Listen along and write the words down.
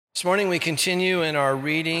This morning we continue in our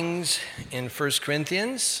readings in 1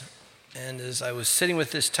 Corinthians, and as I was sitting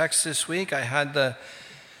with this text this week, I had the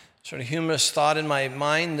sort of humorous thought in my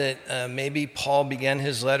mind that maybe Paul began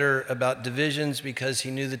his letter about divisions because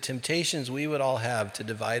he knew the temptations we would all have to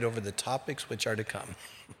divide over the topics which are to come.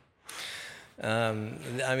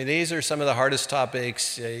 These are some of the hardest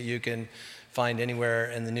topics you can find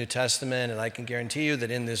anywhere in the New Testament, and I can guarantee you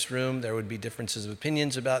that in this room there would be differences of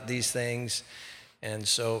opinions about these things. And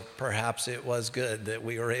so perhaps it was good that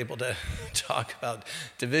we were able to talk about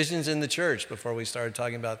divisions in the church before we started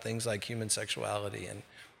talking about things like human sexuality and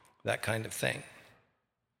that kind of thing.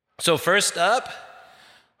 So first up,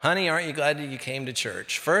 honey, aren't you glad that you came to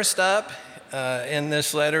church? First up in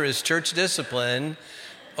this letter is church discipline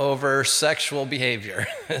over sexual behavior.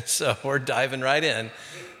 So we're diving right in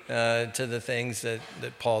to the things that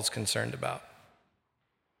Paul's concerned about.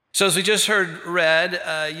 So as we just heard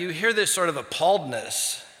read, you hear this sort of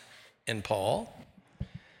appalledness in Paul,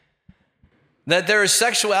 that there is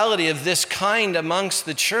sexuality of this kind amongst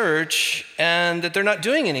the church and that they're not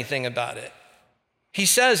doing anything about it. He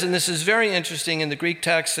says, and this is very interesting in the Greek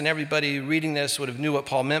text, and everybody reading this would have knew what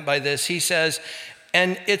Paul meant by this. He says,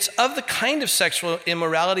 and it's of the kind of sexual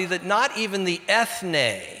immorality that not even the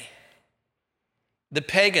ethne, the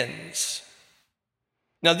pagans.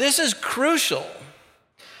 Now this is crucial,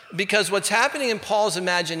 because what's happening in Paul's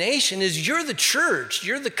imagination is you're the church,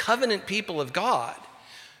 you're the covenant people of God.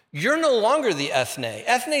 You're no longer the ethne.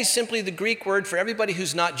 Ethne is simply the Greek word for everybody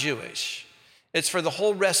who's not Jewish. It's for the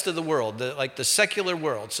whole rest of the world, like the secular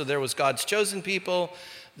world. So there was God's chosen people,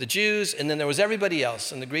 the Jews, and then there was everybody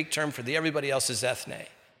else. And the Greek term for the everybody else is ethne.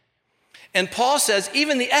 And Paul says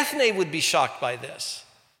even the ethne would be shocked by this.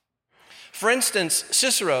 For instance,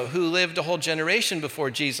 Cicero, who lived a whole generation before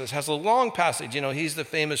Jesus, has a long passage. You know, he's the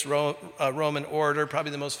famous Roman orator,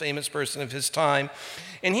 probably the most famous person of his time.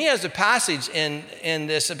 And he has a passage in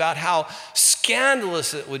this about how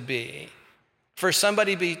scandalous it would be for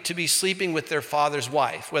somebody to be sleeping with their father's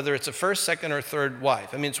wife, whether it's a first, second, or third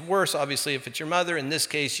wife. I mean, it's worse, obviously, if it's your mother. In this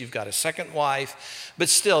case, you've got a second wife. But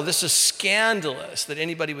still, this is scandalous that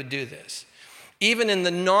anybody would do this. Even in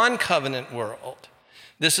the non-covenant world,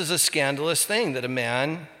 this is a scandalous thing that a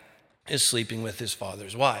man is sleeping with his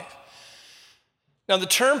father's wife. Now, the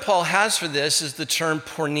term Paul has for this is the term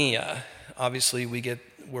porneia. Obviously, we get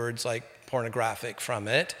words like pornographic from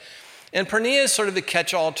it. And porneia is sort of a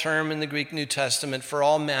catch-all term in the Greek New Testament for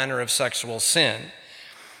all manner of sexual sin.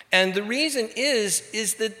 And the reason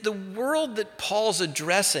is that the world that Paul's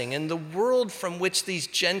addressing and the world from which these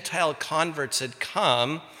Gentile converts had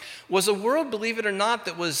come was a world, believe it or not,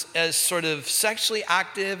 that was as sort of sexually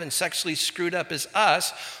active and sexually screwed up as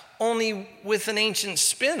us, only with an ancient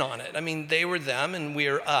spin on it. I mean, they were them and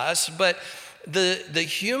we're us, but the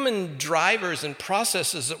human drivers and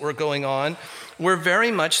processes that were going on were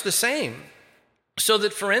very much the same. So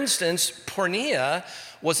that, for instance, porneia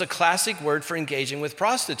was a classic word for engaging with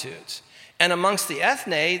prostitutes. And amongst the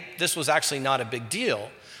ethne, this was actually not a big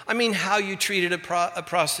deal. I mean, how you treated a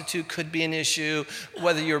prostitute could be an issue,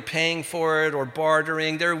 whether you're paying for it or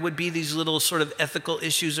bartering. There would be these little sort of ethical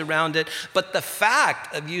issues around it. But the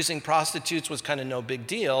fact of using prostitutes was kind of no big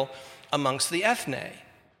deal amongst the ethne.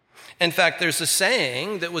 In fact, there's a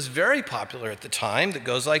saying that was very popular at the time that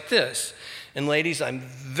goes like this. And ladies, I'm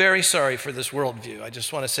very sorry for this worldview. I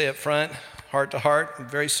just want to say up front, heart to heart, I'm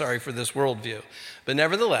very sorry for this worldview. But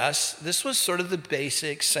nevertheless, this was sort of the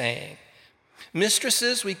basic saying.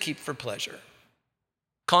 Mistresses we keep for pleasure.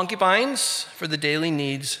 Concubines for the daily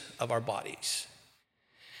needs of our bodies.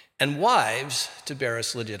 And wives to bear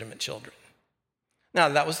us legitimate children. Now,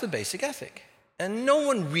 that was the basic ethic. And no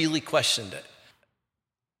one really questioned it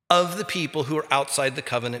of the people who are outside the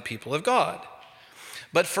covenant people of God.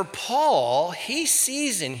 But for Paul, he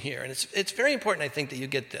sees in here, and it's very important, I think, that you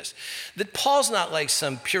get this, that Paul's not like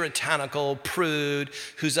some puritanical prude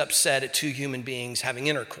who's upset at two human beings having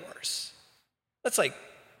intercourse. That's like,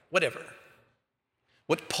 whatever.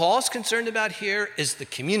 What Paul's concerned about here is the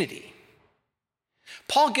community.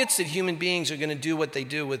 Paul gets that human beings are going to do what they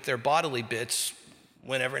do with their bodily bits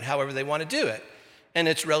whenever and however they want to do it. And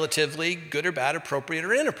it's relatively good or bad, appropriate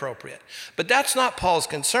or inappropriate. But that's not Paul's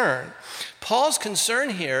concern. Paul's concern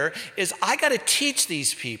here is I got to teach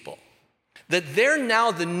these people that they're now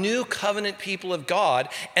the new covenant people of God,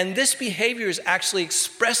 and this behavior is actually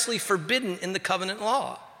expressly forbidden in the covenant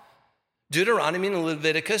law. Deuteronomy and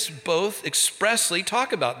Leviticus both expressly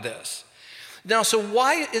talk about this. Now, so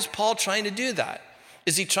why is Paul trying to do that?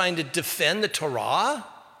 Is he trying to defend the Torah?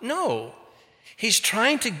 No. He's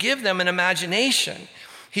trying to give them an imagination.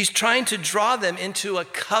 He's trying to draw them into a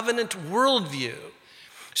covenant worldview.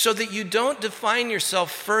 so that you don't define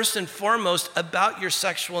yourself first and foremost about your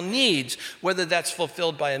sexual needs, whether that's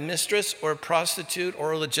fulfilled by a mistress or a prostitute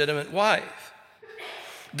or a legitimate wife.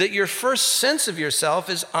 That your first sense of yourself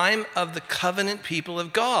is, I'm of the covenant people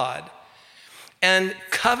of God. And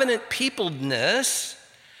covenant peopleness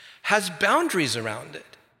has boundaries around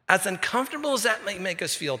it, as uncomfortable as that might make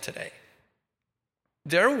us feel today.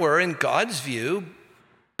 There were, in God's view,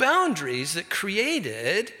 boundaries that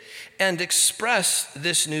created and expressed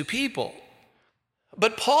this new people.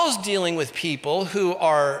 But Paul's dealing with people who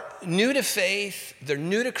are new to faith, they're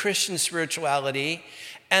new to Christian spirituality,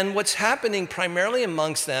 and what's happening primarily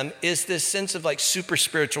amongst them is this sense of like super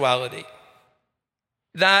spirituality.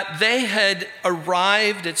 That they had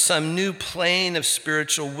arrived at some new plane of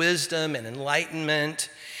spiritual wisdom and enlightenment,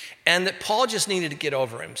 and that Paul just needed to get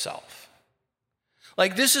over himself.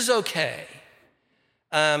 Like, this is okay.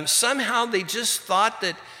 Somehow they just thought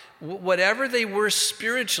that whatever they were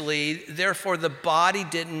spiritually, therefore the body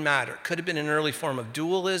didn't matter. Could have been an early form of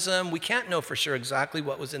dualism. We can't know for sure exactly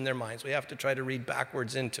what was in their minds. We have to try to read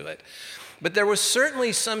backwards into it. But there was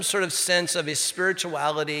certainly some sort of sense of a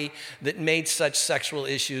spirituality that made such sexual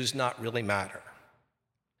issues not really matter.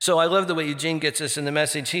 So I love the way Eugene gets this in the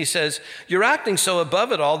Message. He says, you're acting so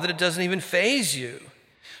above it all that it doesn't even faze you.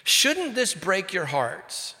 Shouldn't this break your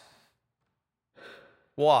hearts?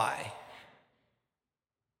 Why?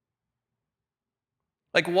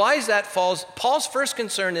 Like, why is that false? Paul's first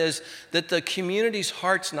concern is that the community's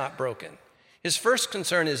heart's not broken. His first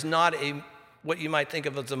concern is not what you might think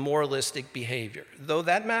of as a moralistic behavior. Though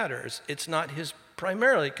that matters, it's not his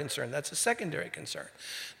primary concern. That's a secondary concern.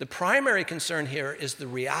 The primary concern here is the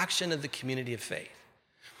reaction of the community of faith.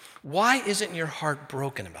 Why isn't your heart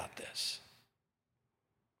broken about this?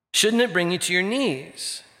 Shouldn't it bring you to your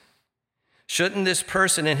knees? Shouldn't this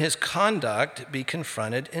person and his conduct be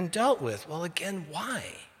confronted and dealt with? Well, again, why?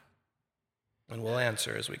 And we'll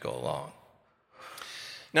answer as we go along.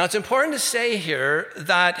 Now, it's important to say here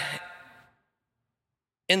that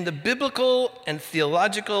in the biblical and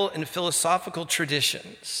theological and philosophical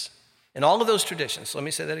traditions, in all of those traditions, let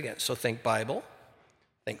me say that again. So think Bible,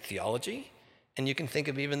 think theology, and you can think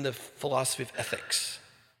of even the philosophy of ethics.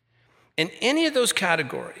 In any of those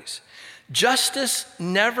categories, justice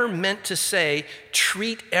never meant to say,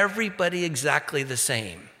 treat everybody exactly the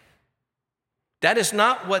same. That's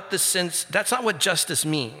not what justice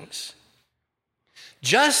means.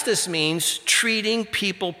 Justice means treating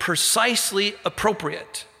people precisely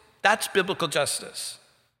appropriate. That's biblical justice.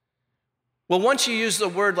 Well, once you use the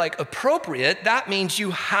word like appropriate, that means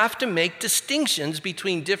you have to make distinctions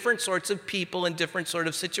between different sorts of people and different sort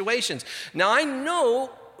of situations. Now, I know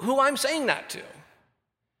who I'm saying that to.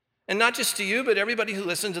 And not just to you, but everybody who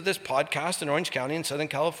listens to this podcast in Orange County and Southern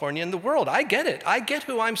California and the world. I get it. I get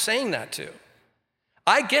who I'm saying that to.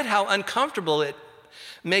 I get how uncomfortable it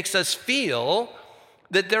makes us feel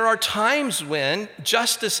that there are times when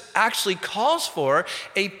justice actually calls for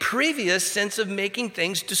a previous sense of making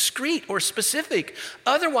things discrete or specific.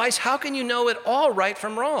 Otherwise, how can you know at all right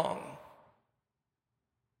from wrong?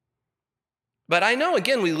 But I know,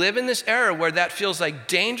 again, we live in this era where that feels like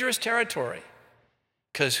dangerous territory.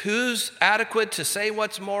 Because who's adequate to say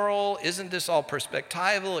what's moral? Isn't this all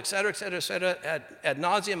perspectival, et cetera, ad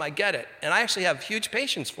nauseum? I get it. And I actually have huge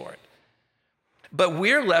patience for it. But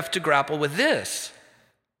we're left to grapple with this.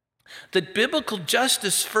 That biblical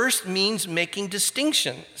justice first means making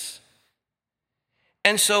distinctions.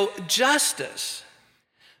 And so justice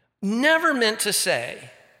never meant to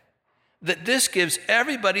say that this gives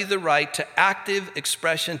everybody the right to active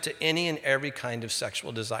expression to any and every kind of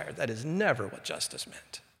sexual desire. That is never what justice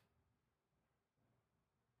meant.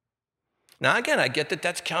 Now, again, I get that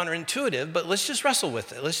that's counterintuitive, but let's just wrestle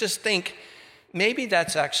with it. Let's just think, maybe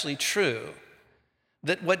that's actually true.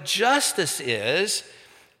 That what justice is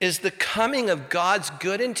the coming of God's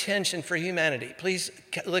good intention for humanity. Please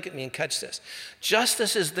look at me and catch this.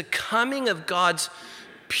 Justice is the coming of God's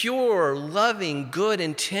pure, loving, good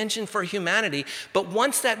intention for humanity. But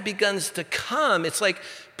once that begins to come, it's like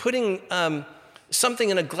putting something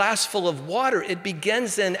in a glass full of water. It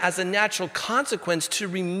begins then as a natural consequence to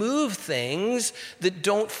remove things that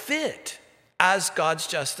don't fit as God's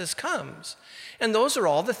justice comes. And those are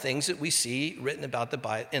all the things that we see written about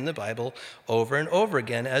in the Bible over and over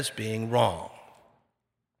again as being wrong.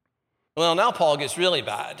 Well, now Paul gets really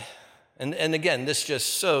bad. And again, this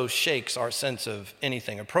just so shakes our sense of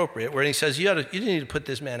anything appropriate, where he says, you need to put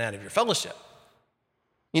this man out of your fellowship.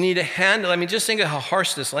 You need to just think of how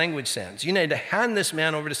harsh this language sounds. You need to hand this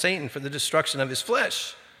man over to Satan for the destruction of his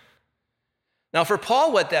flesh. Now, for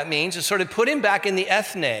Paul, what that means is sort of put him back in the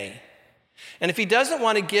ethne. And if he doesn't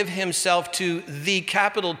want to give himself to the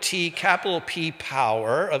capital T, capital P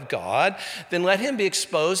power of God, then let him be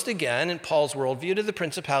exposed again in Paul's worldview to the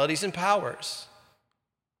principalities and powers.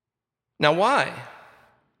 Now, why?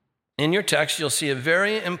 In your text, you'll see a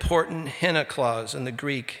very important hina clause in the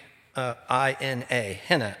Greek, I-N-A,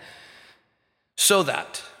 hina. So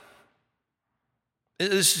that.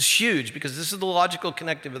 This is huge because this is the logical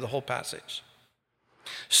connective of the whole passage.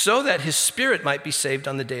 So that his spirit might be saved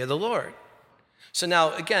on the day of the Lord. So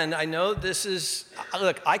now, again, I know this is,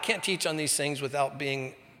 look, I can't teach on these things without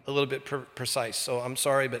being a little bit precise, so I'm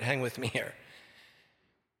sorry, but hang with me here.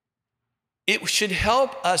 It should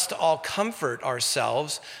help us to all comfort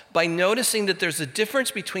ourselves by noticing that there's a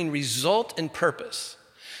difference between result and purpose.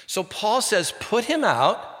 So Paul says, put him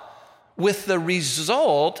out with the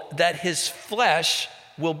result that his flesh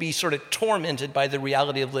will be sort of tormented by the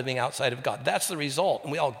reality of living outside of God. That's the result,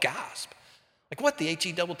 and we all gasp. Like, what, the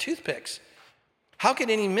H-E double toothpicks? How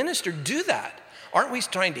could any minister do that? Aren't we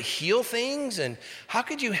trying to heal things? And how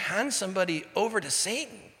could you hand somebody over to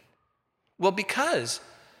Satan? Well, because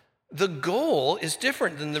the goal is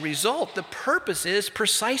different than the result. The purpose is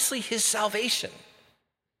precisely his salvation.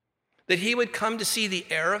 That he would come to see the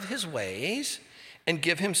error of his ways and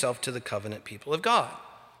give himself to the covenant people of God.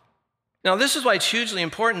 Now, this is why it's hugely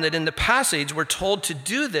important that in the passage we're told to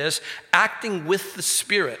do this acting with the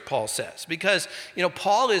Spirit, Paul says. Because,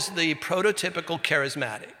 Paul is the prototypical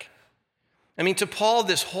charismatic. I mean, to Paul,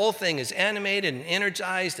 this whole thing is animated and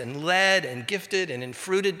energized and led and gifted and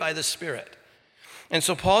infruited by the Spirit. And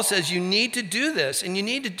so Paul says you need to do this, and you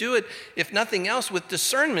need to do it, if nothing else, with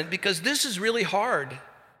discernment, because this is really hard.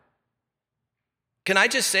 Can I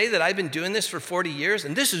just say that I've been doing this for 40 years,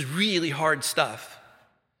 and this is really hard stuff.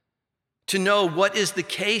 To know what is the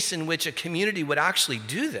case in which a community would actually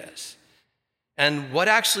do this, and what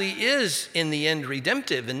actually is, in the end,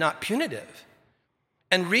 redemptive and not punitive.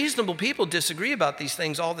 And reasonable people disagree about these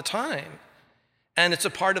things all the time. And it's a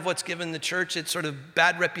part of what's given the church its sort of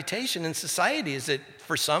bad reputation in society, is that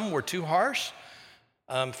for some we're too harsh,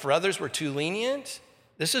 for others we're too lenient.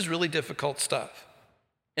 This is really difficult stuff.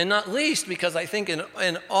 And not least because I think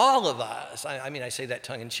in all of us, I say that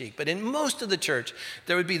tongue in cheek, but in most of the church,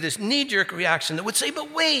 there would be this knee-jerk reaction that would say,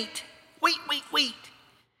 but wait.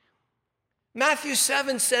 Matthew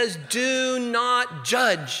 7 says, do not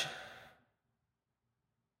judge,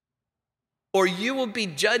 or you will be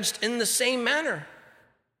judged in the same manner.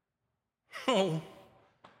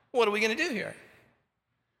 What are we going to do here?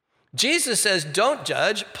 Jesus says, don't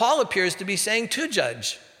judge. Paul appears to be saying to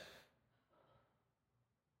judge.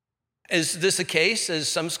 Is this a case, as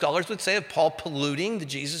some scholars would say, of Paul polluting the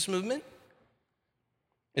Jesus movement?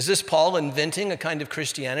 Is this Paul inventing a kind of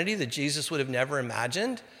Christianity that Jesus would have never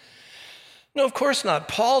imagined? No, of course not.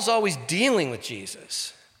 Paul's always dealing with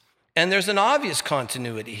Jesus. And there's an obvious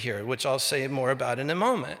continuity here, which I'll say more about in a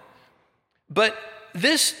moment. But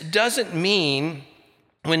this doesn't mean,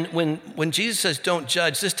 when Jesus says don't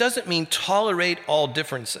judge, this doesn't mean tolerate all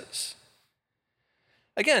differences.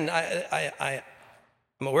 Again, I'm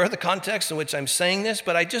aware of the context in which I'm saying this,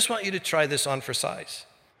 but I just want you to try this on for size.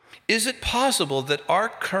 Is it possible that our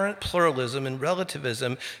current pluralism and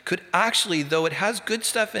relativism could actually, though it has good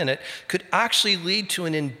stuff in it, could actually lead to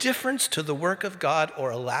an indifference to the work of God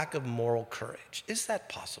or a lack of moral courage? Is that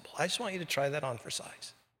possible? I just want you to try that on for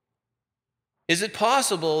size. Is it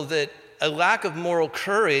possible that a lack of moral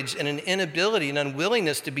courage and an inability and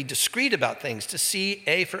unwillingness to be discreet about things, to see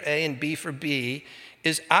A for A and B for B,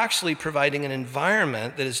 is actually providing an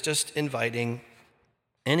environment that is just inviting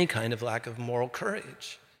any kind of lack of moral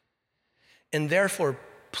courage? And therefore,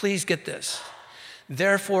 please get this,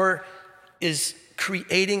 therefore is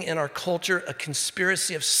creating in our culture a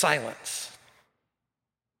conspiracy of silence.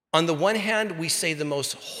 On the one hand, we say the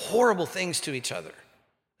most horrible things to each other,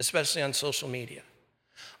 especially on social media.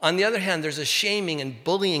 On the other hand, there's a shaming and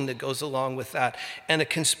bullying that goes along with that, and a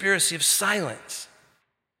conspiracy of silence.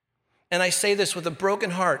 And I say this with a broken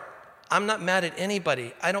heart. I'm not mad at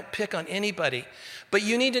anybody. I don't pick on anybody. But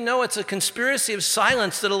you need to know it's a conspiracy of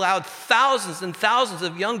silence that allowed thousands and thousands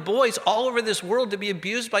of young boys all over this world to be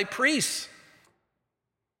abused by priests.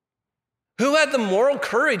 Who had the moral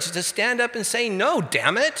courage to stand up and say, no,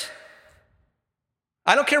 damn it?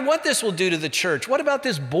 I don't care what this will do to the church. What about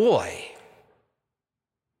this boy?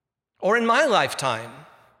 Or in my lifetime,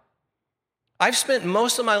 I've spent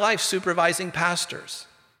most of my life supervising pastors.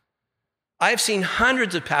 I've seen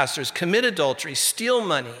hundreds of pastors commit adultery, steal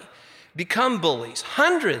money, become bullies,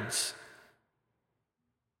 hundreds.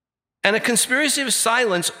 And a conspiracy of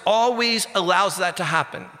silence always allows that to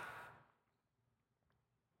happen.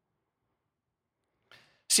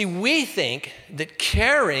 See, we think that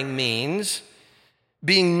caring means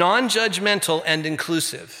being non-judgmental and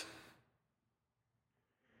inclusive.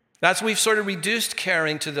 We've sort of reduced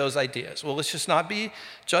caring to those ideas. Well, let's just not be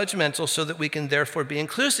judgmental so that we can therefore be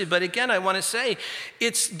inclusive. But again, I want to say,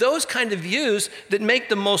 it's those kind of views that make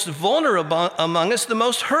the most vulnerable among us the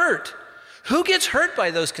most hurt. Who gets hurt by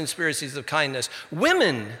those conspiracies of kindness?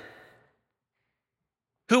 Women,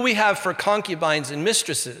 who we have for concubines and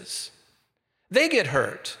mistresses. They get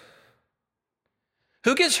hurt.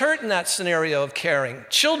 Who gets hurt in that scenario of caring?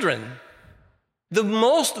 Children. The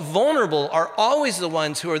most vulnerable are always the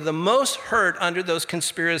ones who are the most hurt under those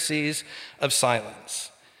conspiracies of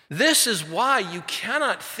silence. This is why you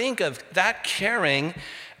cannot think of that caring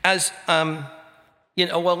as, well,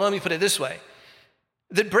 let me put it this way.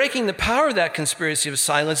 That breaking the power of that conspiracy of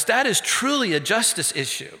silence, that is truly a justice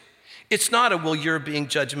issue. It's not a, well, you're being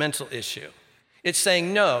judgmental issue. It's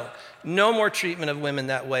saying, no more treatment of women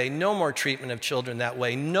that way, no more treatment of children that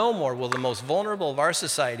way, no more will the most vulnerable of our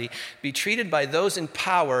society be treated by those in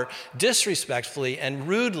power disrespectfully and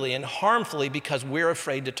rudely and harmfully because we're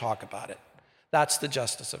afraid to talk about it. That's the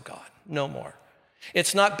justice of God, no more.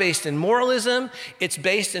 It's not based in moralism, it's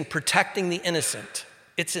based in protecting the innocent.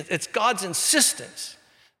 It's God's insistence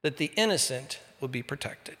that the innocent will be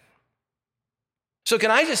protected. So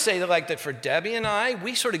can I just say that for Debbie and I,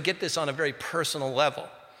 we sort of get this on a very personal level.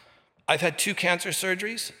 I've had 2 cancer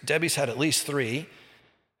surgeries. Debbie's had at least 3.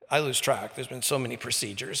 I lose track. There's been so many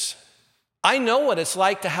procedures. I know what it's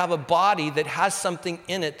like to have a body that has something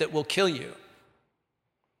in it that will kill you.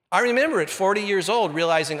 I remember at 40 years old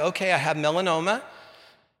realizing, okay, I have melanoma,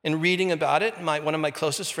 and reading about it. One of my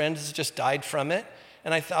closest friends has just died from it.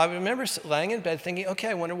 And I remember lying in bed thinking, okay,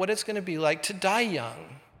 I wonder what it's going to be like to die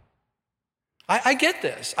young. I get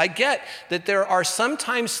this. I get that there are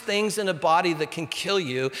sometimes things in a body that can kill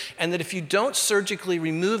you, and that if you don't surgically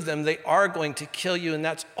remove them, they are going to kill you, and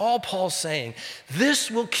that's all Paul's saying. This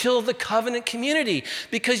will kill the covenant community,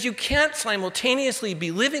 because you can't simultaneously be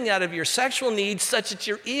living out of your sexual needs such that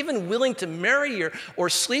you're even willing to marry or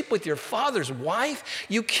sleep with your father's wife.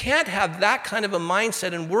 You can't have that kind of a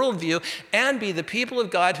mindset and worldview and be the people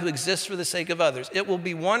of God who exist for the sake of others. It will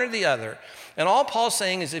be one or the other. And all Paul's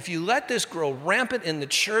saying is if you let this grow rampant in the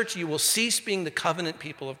church, you will cease being the covenant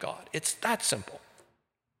people of God. It's that simple.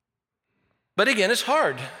 But again, it's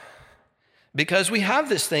hard because we have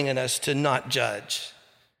this thing in us to not judge.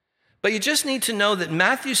 But you just need to know that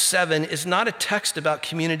Matthew 7 is not a text about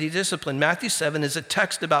community discipline. Matthew 7 is a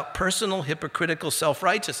text about personal hypocritical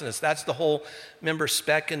self-righteousness. That's the whole, remember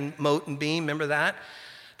speck and mote and beam, remember that?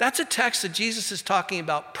 That's a text that Jesus is talking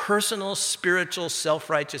about personal, spiritual,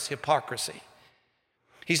 self-righteous hypocrisy.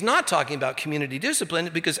 He's not talking about community discipline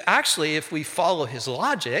because actually, if we follow his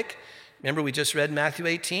logic, remember we just read Matthew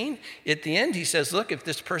 18? At the end, he says, look, if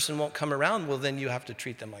this person won't come around, well, then you have to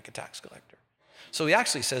treat them like a tax collector. So he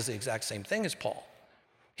actually says the exact same thing as Paul.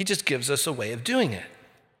 He just gives us a way of doing it.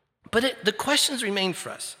 But the questions remain for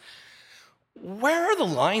us. Where are the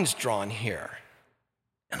lines drawn here?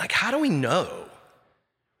 And how do we know?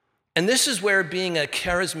 And this is where being a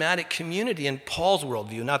charismatic community in Paul's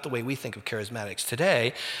worldview, not the way we think of charismatics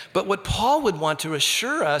today, but what Paul would want to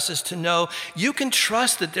assure us is to know you can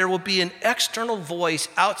trust that there will be an external voice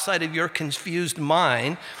outside of your confused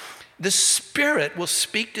mind. The Spirit will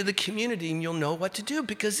speak to the community and you'll know what to do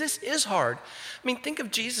because this is hard. I mean, think of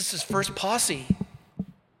Jesus' first posse.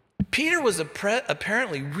 Peter was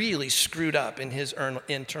apparently really screwed up in his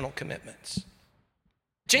internal commitments.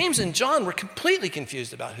 James and John were completely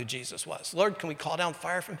confused about who Jesus was. Lord, can we call down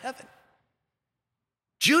fire from heaven?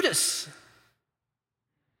 Judas.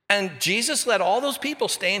 And Jesus let all those people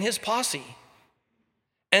stay in his posse.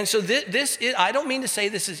 And so this is, I don't mean to say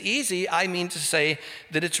this is easy. I mean to say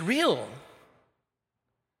that it's real.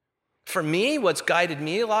 For me, what's guided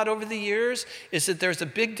me a lot over the years is that there's a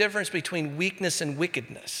big difference between weakness and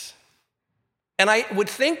wickedness. And I would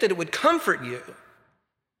think that it would comfort you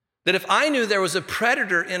that if I knew there was a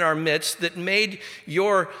predator in our midst that made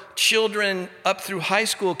your children up through high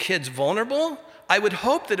school kids vulnerable, I would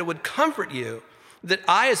hope that it would comfort you that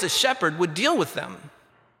I as a shepherd would deal with them.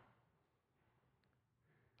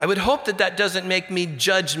 I would hope that that doesn't make me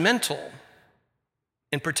judgmental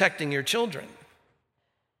in protecting your children.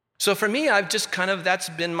 So for me, I've just that's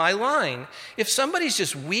been my line. If somebody's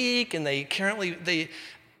just weak and they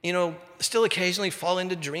still occasionally fall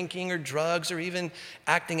into drinking or drugs or even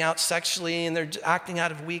acting out sexually and they're acting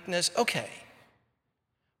out of weakness, okay.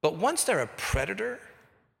 But once they're a predator,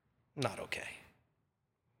 not okay.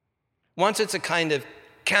 Once it's a kind of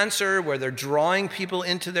cancer where they're drawing people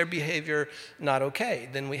into their behavior, not okay.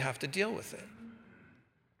 Then we have to deal with it.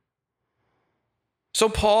 So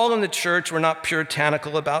Paul and the church were not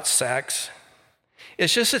puritanical about sex.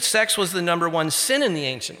 It's just that sex was the number one sin in the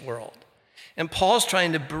ancient world. And Paul's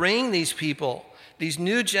trying to bring these people, these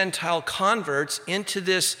new Gentile converts, into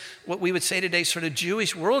this, what we would say today, sort of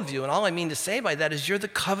Jewish worldview. And all I mean to say by that is you're the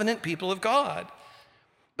covenant people of God.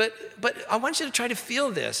 But I want you to try to feel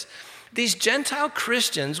this. These Gentile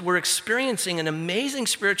Christians were experiencing an amazing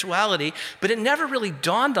spirituality, but it never really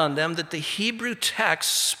dawned on them that the Hebrew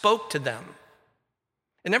text spoke to them.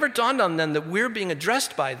 It never dawned on them that we're being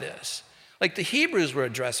addressed by this. Like the Hebrews were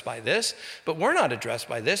addressed by this, but we're not addressed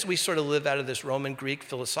by this. We sort of live out of this Roman Greek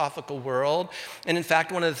philosophical world. And in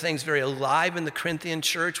fact, one of the things very alive in the Corinthian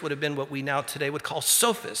church would have been what we now today would call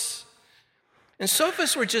sophists. And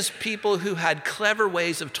sophists were just people who had clever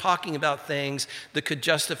ways of talking about things that could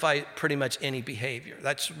justify pretty much any behavior.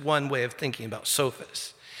 That's one way of thinking about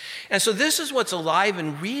sophists. And so this is what's alive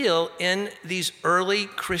and real in these early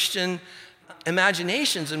Christian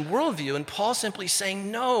imaginations and worldview. And Paul's simply saying,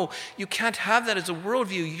 no, you can't have that as a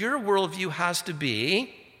worldview. Your worldview has to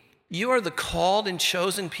be, you are the called and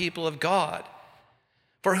chosen people of God,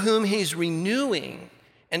 for whom he's renewing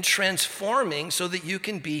and transforming so that you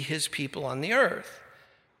can be his people on the earth.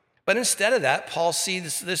 But instead of that, Paul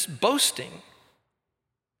sees this boasting,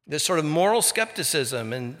 this sort of moral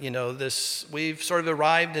skepticism, and we've sort of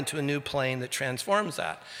arrived into a new plane that transforms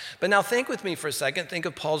that. But now think with me for a second. Think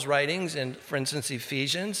of Paul's writings in, for instance,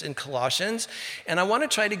 Ephesians and Colossians. And I want to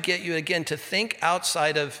try to get you again to think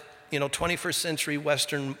outside of 21st century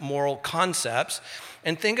Western moral concepts,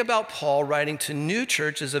 and think about Paul writing to new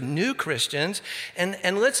churches of new Christians.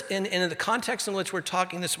 And let's, in the context in which we're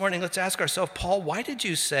talking this morning, let's ask ourselves, Paul, why did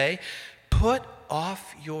you say, put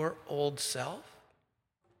off your old self?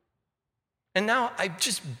 And now I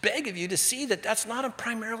just beg of you to see that that's not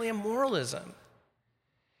primarily a moralism.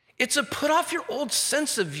 It's a put off your old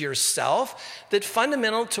sense of yourself that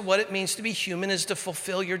fundamental to what it means to be human is to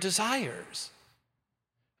fulfill your desires.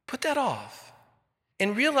 Put that off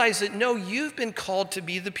and realize that no, you've been called to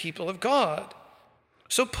be the people of God.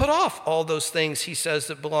 So put off all those things, he says,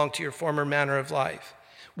 that belong to your former manner of life,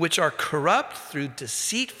 which are corrupt through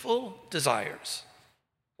deceitful desires.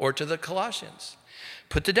 Or to the Colossians,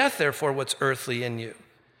 put to death, therefore, what's earthly in you,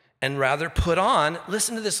 and rather put on,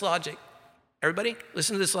 listen to this logic. Everybody,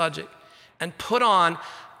 listen to this logic. And put on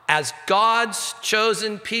as God's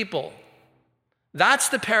chosen people. That's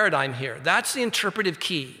the paradigm here. That's the interpretive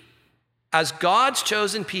key. As God's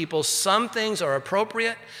chosen people, some things are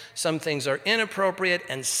appropriate, some things are inappropriate,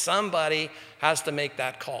 and somebody has to make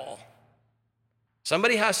that call.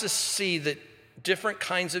 Somebody has to see that different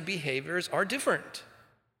kinds of behaviors are different.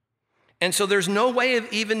 And so there's no way of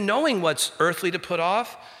even knowing what's earthly to put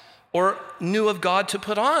off or new of God to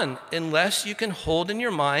put on unless you can hold in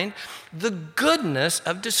your mind the goodness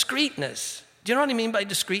of discreteness. Do you know what I mean by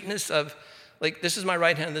discreteness? Of like, this is my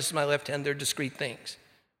right hand, this is my left hand, they're discrete things.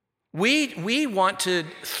 We want to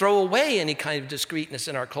throw away any kind of discreteness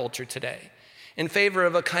in our culture today in favor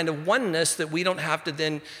of a kind of oneness that we don't have to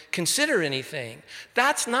then consider anything.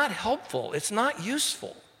 That's not helpful. It's not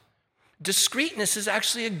useful. Discreteness is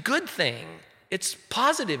actually a good thing. It's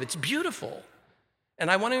positive. It's beautiful. And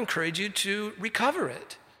I want to encourage you to recover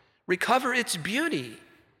it. Recover its beauty.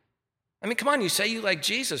 I mean, come on, you say you like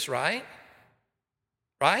Jesus, right?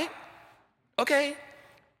 Right? Okay.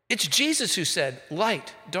 It's Jesus who said,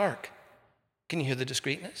 light, dark. Can you hear the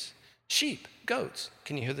discreteness? Sheep, goats.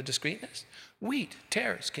 Can you hear the discreteness? Wheat,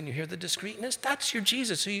 tares. Can you hear the discreteness? That's your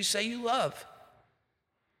Jesus who you say you love.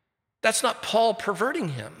 That's not Paul perverting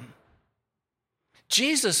him.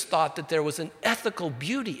 Jesus thought that there was an ethical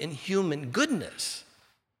beauty in human goodness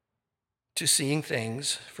to seeing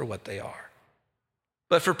things for what they are.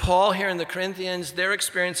 But for Paul here in the Corinthians, they're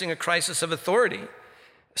experiencing a crisis of authority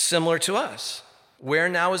similar to us. Where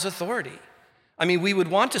now is authority? I mean, we would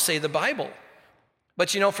want to say the Bible.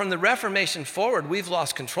 But from the Reformation forward, we've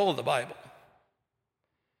lost control of the Bible.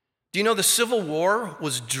 Do you know the Civil War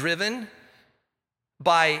was driven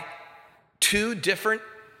by two different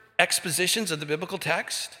expositions of the biblical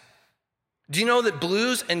text? Do you know that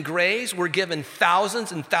blues and grays were given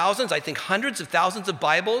thousands and thousands, I think hundreds of thousands of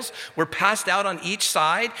Bibles were passed out on each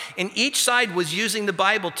side, and each side was using the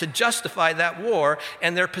Bible to justify that war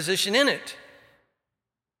and their position in it.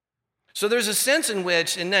 So there's a sense in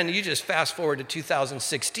which, and then you just fast forward to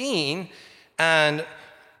 2016, and,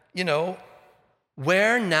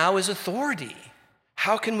 where now is authority?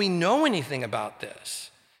 How can we know anything about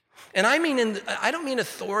this? And I don't mean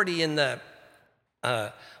authority in the,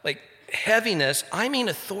 heaviness. I mean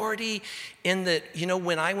authority in that,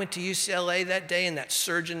 when I went to UCLA that day and that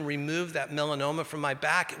surgeon removed that melanoma from my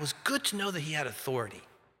back, it was good to know that he had authority.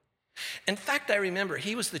 In fact, I remember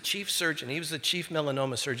he was the chief surgeon. He was the chief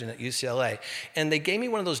melanoma surgeon at UCLA. And they gave me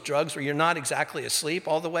one of those drugs where you're not exactly asleep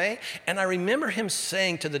all the way. And I remember him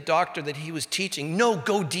saying to the doctor that he was teaching, no,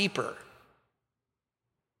 go deeper.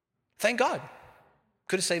 Thank God.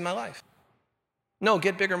 Could have saved my life. No,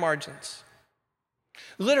 get bigger margins.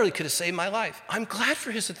 Literally could have saved my life. I'm glad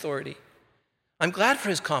for his authority. I'm glad for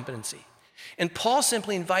his competency. And Paul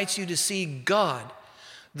simply invites you to see God,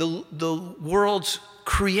 the world's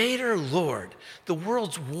creator Lord, the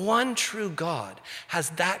world's one true God, has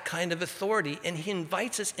that kind of authority. And he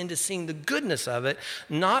invites us into seeing the goodness of it,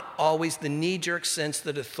 not always the knee-jerk sense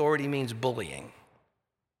that authority means bullying.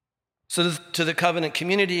 So to the covenant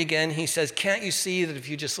community again, he says, can't you see that if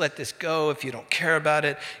you just let this go, if you don't care about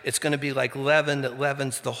it, it's going to be like leaven that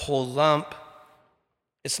leavens the whole lump?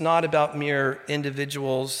 It's not about mere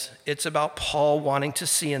individuals. It's about Paul wanting to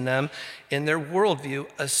see in them, in their worldview,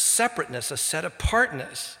 a separateness, a set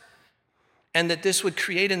apartness, and that this would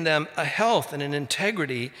create in them a health and an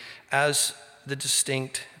integrity as the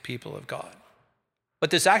distinct people of God.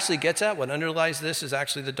 What this actually gets at, what underlies this, is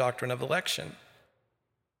actually the doctrine of election.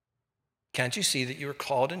 Can't you see that you are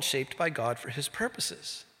called and shaped by God for his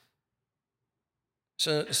purposes?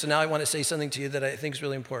 So now I want to say something to you that I think is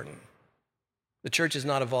really important. The church is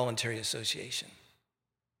not a voluntary association.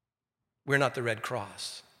 We're not the Red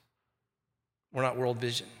Cross. We're not World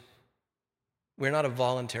Vision. We're not a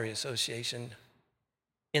voluntary association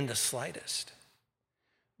in the slightest.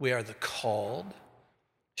 We are the called,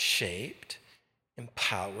 shaped,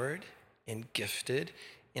 empowered, and gifted,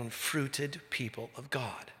 and fruited people of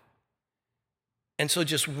God. And so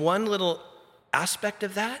just one little aspect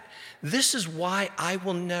of that, this is why I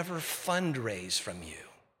will never fundraise from you.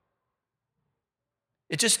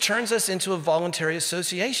 It just turns us into a voluntary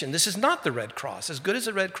association. This is not the Red Cross, as good as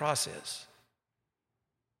the Red Cross is.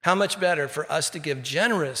 How much better for us to give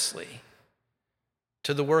generously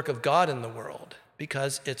to the work of God in the world,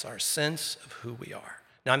 because it's our sense of who we are.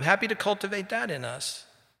 Now, I'm happy to cultivate that in us.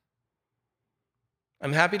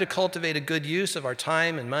 I'm happy to cultivate a good use of our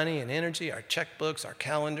time and money and energy, our checkbooks, our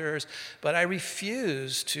calendars, but I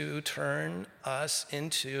refuse to turn us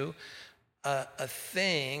into a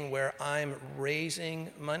thing where I'm raising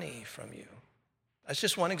money from you. That's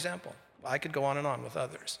just one example. I could go on and on with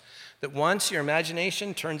others. That once your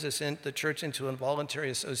imagination turns the church into a voluntary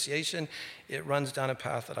association, it runs down a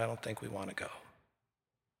path that I don't think we want to go.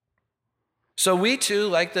 So we too,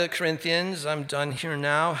 like the Corinthians, I'm done here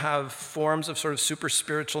now, have forms of sort of super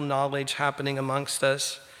spiritual knowledge happening amongst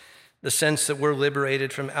us, the sense that we're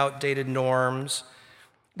liberated from outdated norms.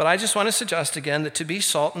 But I just want to suggest again that to be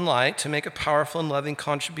salt and light, to make a powerful and loving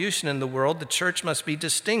contribution in the world, the church must be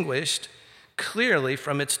distinguished clearly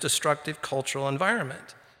from its destructive cultural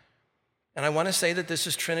environment. And I want to say that this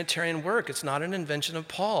is Trinitarian work. It's not an invention of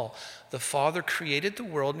Paul. The Father created the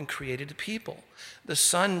world and created people. The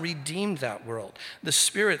Son redeemed that world. The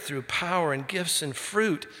Spirit, through power and gifts and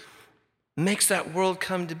fruit, makes that world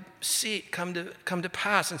come to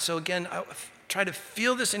pass. And so again, I try to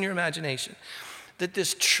feel this in your imagination, that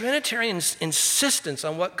this Trinitarian insistence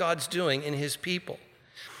on what God's doing in his people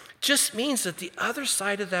just means that the other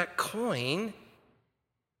side of that coin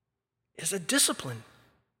is a discipline.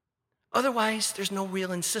 Otherwise, there's no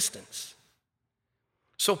real insistence.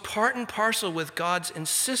 So part and parcel with God's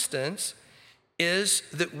insistence is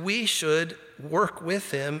that we should work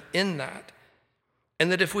with him in that.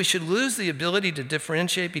 And that if we should lose the ability to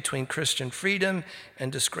differentiate between Christian freedom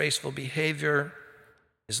and disgraceful behavior,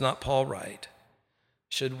 is not Paul right?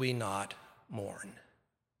 Should we not mourn?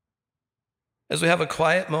 As we have a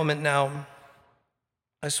quiet moment now,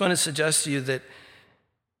 I just want to suggest to you that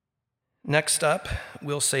next up,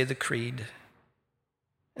 we'll say the creed.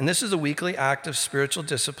 And this is a weekly act of spiritual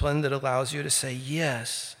discipline that allows you to say,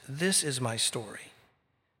 yes, this is my story.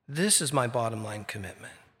 This is my bottom line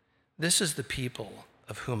commitment. This is the people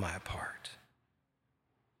of whom I am a part.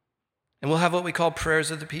 And we'll have what we call prayers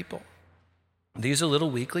of the people. These are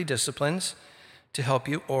little weekly disciplines to help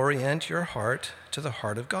you orient your heart to the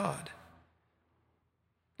heart of God.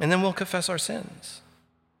 And then we'll confess our sins.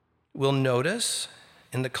 We'll notice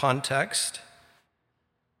in the context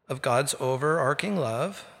of God's overarching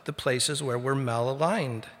love, the places where we're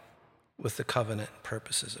malaligned with the covenant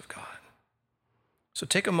purposes of God. So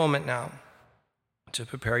take a moment now to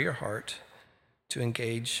prepare your heart to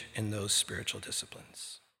engage in those spiritual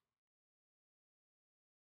disciplines.